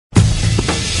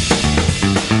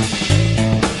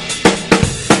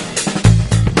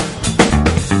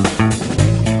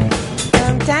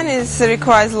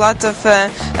requires a lot of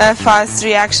fast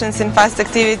reactions and fast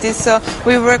activities, so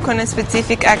we work on a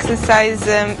specific exercise,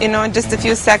 just a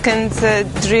few seconds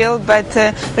drill, but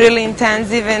really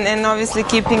intensive and obviously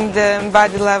keeping the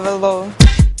body level low.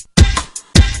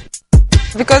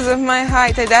 Because of my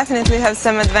height, I definitely have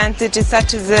some advantages,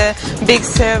 such as a big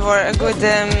serve or a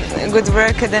good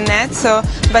work at the net.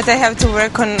 But I have to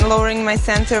work on lowering my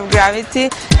center of gravity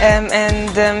and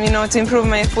to improve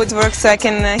my footwork so I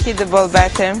can hit the ball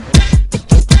better.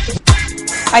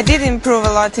 I did improve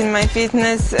a lot in my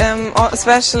fitness,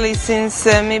 especially since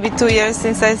maybe 2 years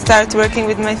since I started working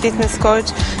with my fitness coach,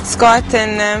 Scott,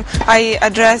 and I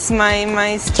addressed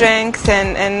my strength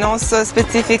and also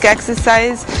specific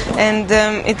exercise, and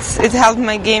it helped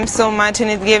my game so much, and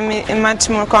it gave me much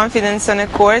more confidence on a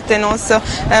court, and also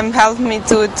helped me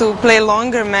to play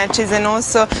longer matches and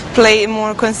also play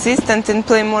more consistent and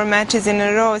play more matches in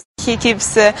a row. He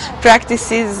keeps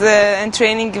practices and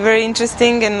training very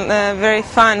interesting and very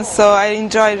fun, so I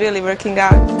enjoy really working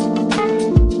out.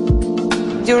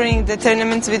 During the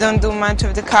tournaments we don't do much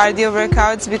of the cardio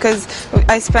workouts because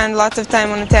I spend a lot of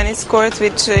time on a tennis court,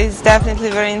 which is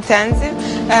definitely very intensive,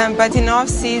 but in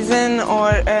off-season or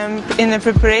in the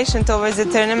preparation towards the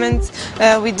tournaments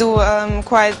we do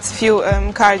quite few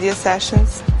cardio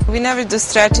sessions. We never do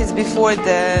stretches before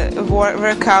the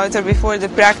workout or before the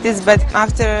practice, but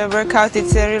after a workout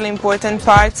it's a really important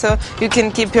part, so you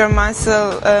can keep your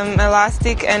muscle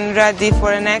elastic and ready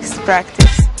for the next practice.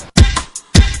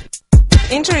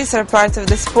 Injuries are part of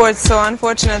the sport, so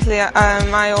unfortunately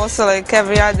I also, like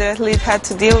every other athlete, had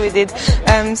to deal with it.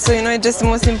 It's just the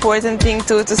most important thing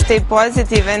to stay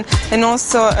positive and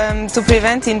also to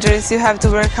prevent injuries. You have to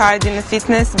work hard in the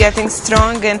fitness, getting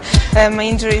strong, and my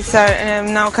injuries are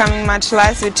now coming much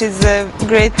less, which is a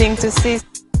great thing to see.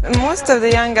 Most of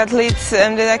the young athletes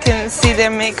that I can see, they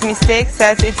make mistakes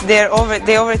that they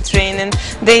overtrain, and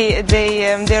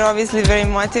they're obviously very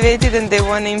motivated and they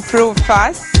want to improve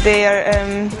fast. They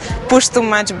are pushed too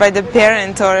much by the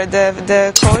parent or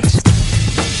the coach.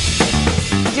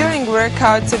 During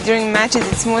workouts or during matches,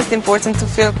 it's most important to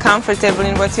feel comfortable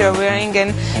in what you're wearing,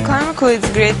 and Climacool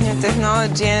is great new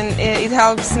technology, and it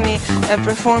helps me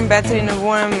perform better in a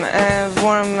warm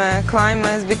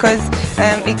climate because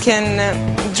it can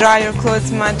dry your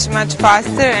clothes much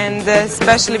faster, and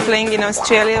especially playing in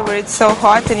Australia where it's so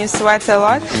hot and you sweat a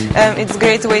lot, it's a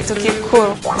great way to keep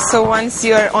cool. So once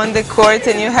you're on the court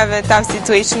and you have a tough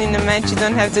situation in a match, you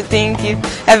don't have to think if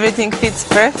everything fits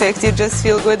perfect. You just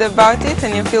feel good about it,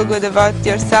 and you feel good about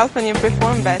yourself, and you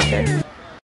perform better.